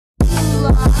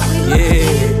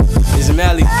It's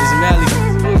Mally, it's Mally.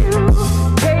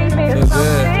 Feel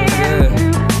good, feel good.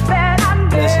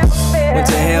 Listen, went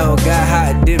to hell, got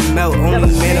hot, didn't melt.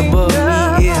 Only man above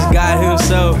me is God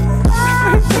himself.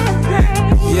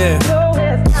 Yeah.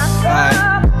 Alright.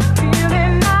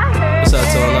 What's up,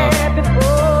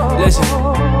 Tone? Listen.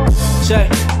 Check.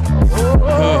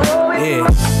 Yeah.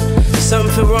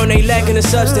 Something feel wrong, they lacking the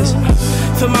substance.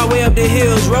 Feel my way up the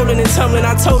hills, rolling and tumbling.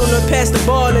 I told them to pass the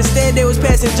ball, instead they was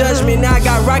passing judgment. Now I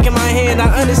got rock in my hand,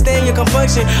 I understand your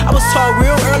compunction. I was taught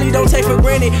real early, don't take for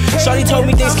granted. Shawty told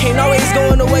me things can't always go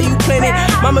in the way you plan it.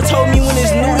 Mama told me when it's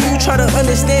new to you, try to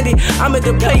understand it. I'm at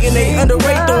the plate and they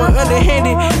underrate, throwing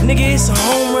underhanded. Nigga, it's a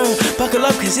home run, buckle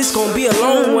up cause it's gonna be a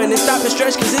long one. And stop and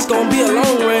stretch cause it's gonna be a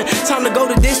long run. Time to go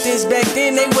the distance, back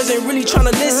then they wasn't really trying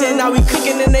to listen. Now we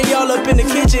cooking and they all up in the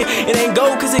kitchen. It ain't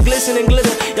gold cause it glisten and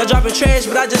glitter. Y'all dropping trash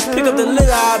but I just pick up the litter.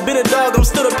 I been a dog, I'm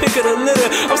still a pick of the litter.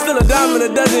 I'm still a dime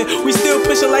in a dozen. We still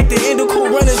pushing like the Indical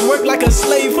runners. Work like a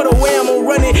slave for the way I'm on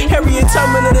running. Harriet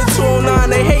Tubman of the 209.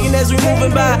 They hating as we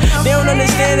moving by. They don't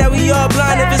understand that we all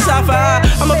blind if it's eye for eye.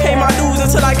 I'ma pay my dues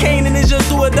until I can't and it's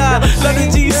just do or die. Love the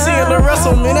GC and the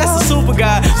Russell, man, that's the super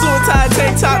guy. Suicide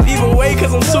tank top either way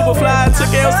cause I'm super fly.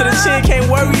 Took L's to the chin, can't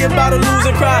worry about a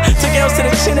losing cry. Took L's to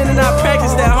the chin and then I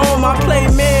practiced at home. I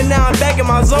played man, now I'm back in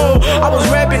my zone. I was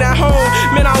rapping at home,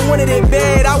 man, I wanted it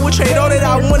bad. I would trade all that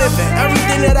I wanted for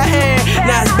everything that I had.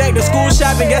 Now it's back to school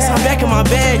shopping, guess I'm back in my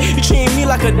bag. You treat me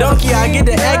like a donkey, I get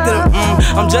to acting.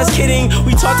 I'm just kidding,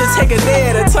 we taught to take a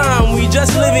day at a time. We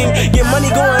just living, get money,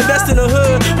 go invest in the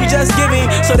hood. We just giving,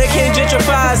 so they can't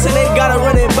gentrify us and they gotta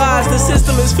run it by us. The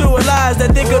system is filled with lies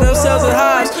that think of themselves as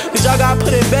hives. Cause y'all got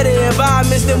put in better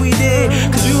environments than we did.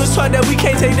 Cause we was taught that we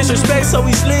can't take disrespect, so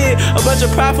we slid. A bunch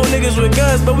of prideful niggas with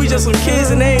guns, but we just some kids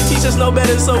and they ain't teach us no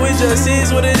better, so it just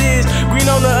is what it is. Green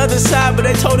on the other side, but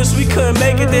they told us we couldn't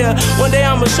make it there. One day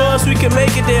I'ma show us we can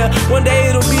make it there. One day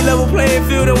it'll be level playing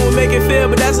field and we'll make it fair.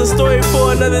 But that's a story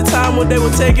for another time, one day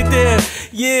we'll take it there.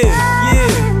 Yeah,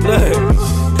 yeah, look.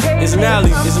 It's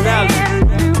Mally, it's Mally.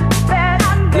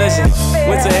 Listen,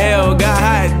 went to hell, got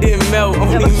hot, didn't melt.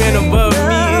 Only man above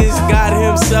me is God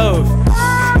himself.